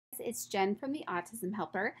it's Jen from the Autism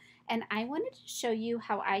Helper, and I wanted to show you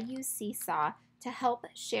how I use SeeSaw to help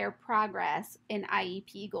share progress in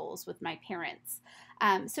IEP goals with my parents.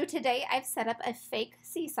 So today I've set up a fake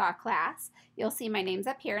SeeSaw class. You'll see my name's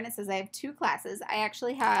up here and it says I have two classes. I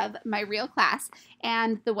actually have my real class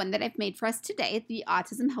and the one that I've made for us today, the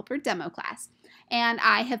Autism Helper demo class. And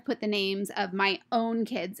I have put the names of my own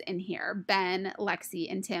kids in here, Ben,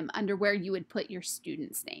 Lexi, and Tim, under where you would put your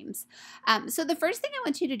students' names. So the first thing I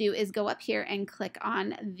want you to do is go up here and click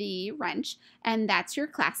on the wrench, and that's your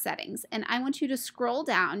class settings. And I want you to scroll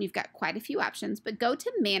down. You've got quite a few options, but go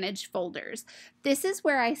to Manage Folders. This is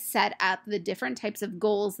where I set up the different types of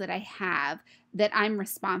goals that I have that I'm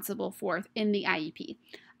responsible for in the IEP.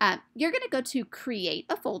 You're going to go to Create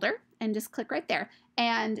a Folder and just click right there.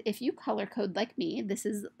 And if you color code like me, this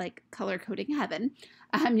is like color coding heaven.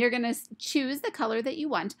 You're going to choose the color that you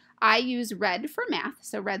want. I use red for math,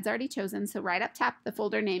 so red's already chosen. So right up top, the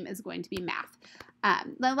folder name is going to be math.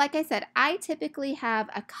 Like I said, I typically have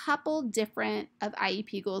a couple different of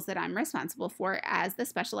IEP goals that I'm responsible for as the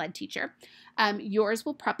special ed teacher. Yours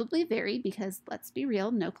will probably vary because, let's be real,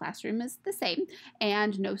 no classroom is the same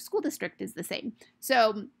and no school district is the same.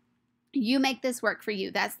 So you make this work for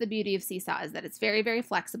you. That's the beauty of SeeSaw, is that it's very, very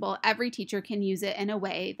flexible. Every teacher can use it in a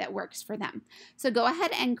way that works for them. So go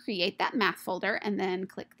ahead and create that math folder and then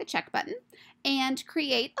click the check button and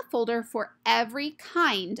create a folder for every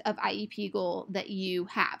kind of IEP goal that you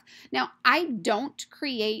have. Now, I don't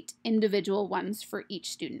create individual ones for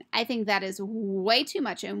each student. I think that is way too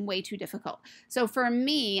much and way too difficult. So for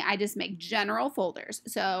me, I just make general folders.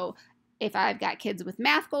 So if I've got kids with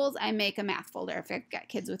math goals, I make a math folder. If I've got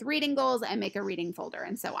kids with reading goals, I make a reading folder,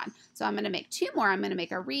 and so on. So I'm going to make two more. I'm going to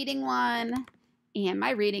make a reading one, and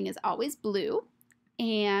my reading is always blue.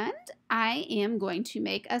 And I am going to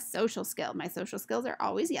make a social skill. My social skills are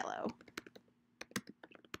always yellow.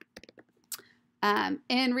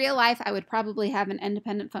 In real life, I would probably have an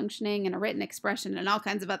independent functioning and a written expression and all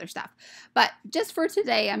kinds of other stuff. But just for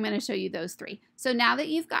today, I'm going to show you those three. So now that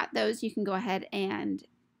you've got those, you can go ahead and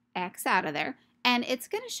X out of there, and it's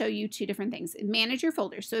going to show you two different things. Manage your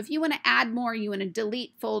folders. So if you want to add more, you want to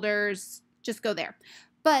delete folders, just go there.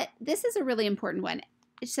 But this is a really important one.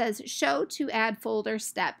 It says show to add folder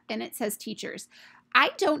step, and it says teachers.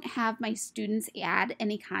 I don't have my students add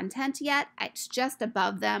any content yet. It's just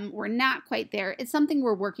above them. We're not quite there. It's something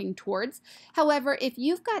we're working towards. However, if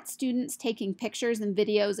you've got students taking pictures and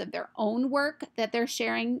videos of their own work that they're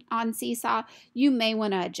sharing on SeeSaw, you may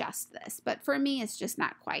want to adjust this. But for me, it's just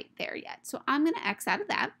not quite there yet. So I'm going to X out of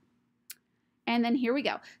that. And then here we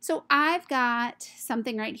go. So I've got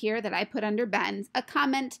something right here that I put under Ben's, a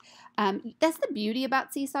comment. That's the beauty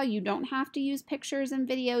about SeeSaw. You don't have to use pictures and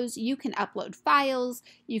videos. You can upload files,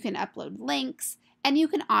 you can upload links, and you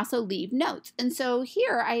can also leave notes. And so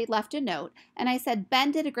here I left a note and I said,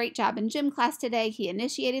 Ben did a great job in gym class today. He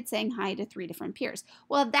initiated saying hi to 3 different peers.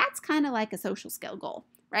 Well, that's kind of like a social skill goal,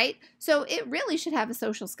 right? So it really should have a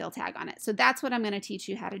social skill tag on it. So that's what I'm going to teach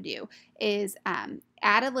you how to do, is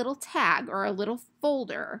add a little tag or a little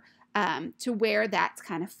folder to where that's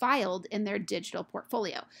kind of filed in their digital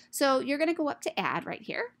portfolio. So you're going to go up to add right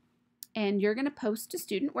here, and you're going to post to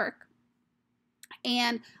student work.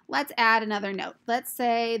 And let's add another note. Let's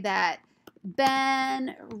say that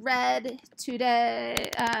Ben read today,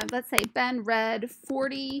 let's say Ben read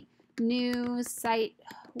 40 new sight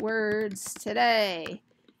words today.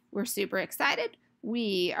 We're super excited.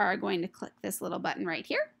 We are going to click this little button right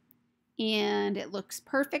here, and it looks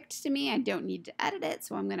perfect to me. I don't need to edit it,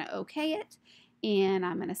 so I'm going to OK it, and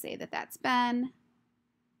I'm going to say that that's Ben,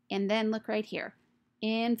 and then look right here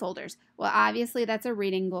in folders. Well, obviously that's a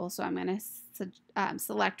reading goal, so I'm going to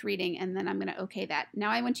select reading, and then I'm going to OK that.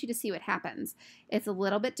 Now I want you to see what happens. It's a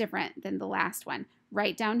little bit different than the last one.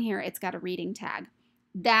 Right down here, it's got a reading tag.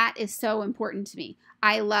 That is so important to me.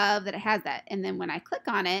 I love that it has that. And then when I click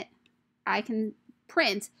on it, I can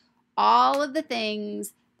print all of the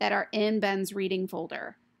things that are in Ben's reading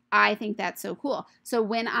folder. I think that's so cool. So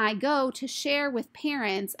when I go to share with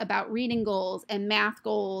parents about reading goals and math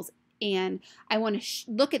goals, and I want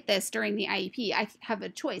to look at this during the IEP, I have a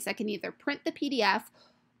choice. I can either print the PDF,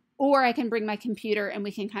 or I can bring my computer and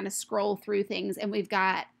we can kind of scroll through things, and we've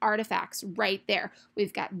got artifacts right there.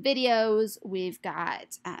 We've got videos, we've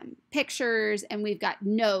got pictures, and we've got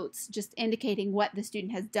notes just indicating what the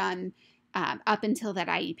student has done up until that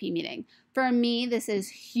IEP meeting. For me, this is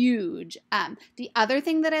huge. The other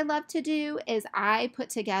thing that I love to do is I put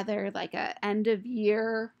together like a end of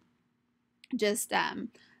year just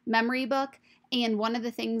memory book, And one of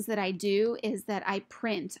the things that I do is that I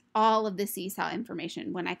print all of the SeeSaw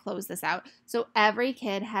information when I close this out. So every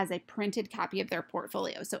kid has a printed copy of their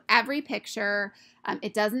portfolio. So every picture,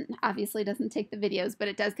 it obviously doesn't take the videos, but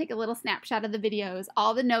it does take a little snapshot of the videos.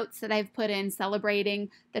 All the notes that I've put in celebrating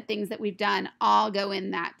the things that we've done all go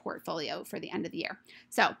in that portfolio for the end of the year.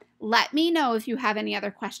 So let me know if you have any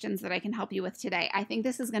other questions that I can help you with today. I think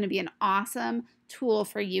this is going to be an awesome tool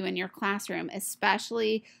for you in your classroom,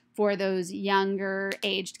 especially for those younger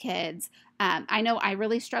aged kids. I know I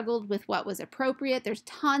really struggled with what was appropriate. There's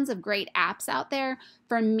tons of great apps out there.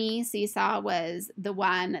 For me, SeeSaw was the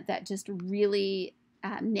one that just really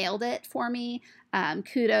nailed it for me.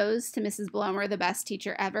 Kudos to Mrs. Blomer, the best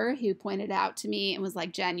teacher ever, who pointed out to me and was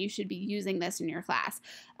like, Jen, you should be using this in your class.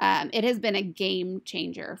 It has been a game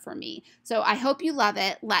changer for me. So I hope you love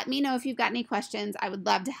it. Let me know if you've got any questions. I would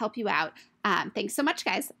love to help you out. Thanks so much,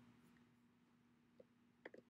 guys.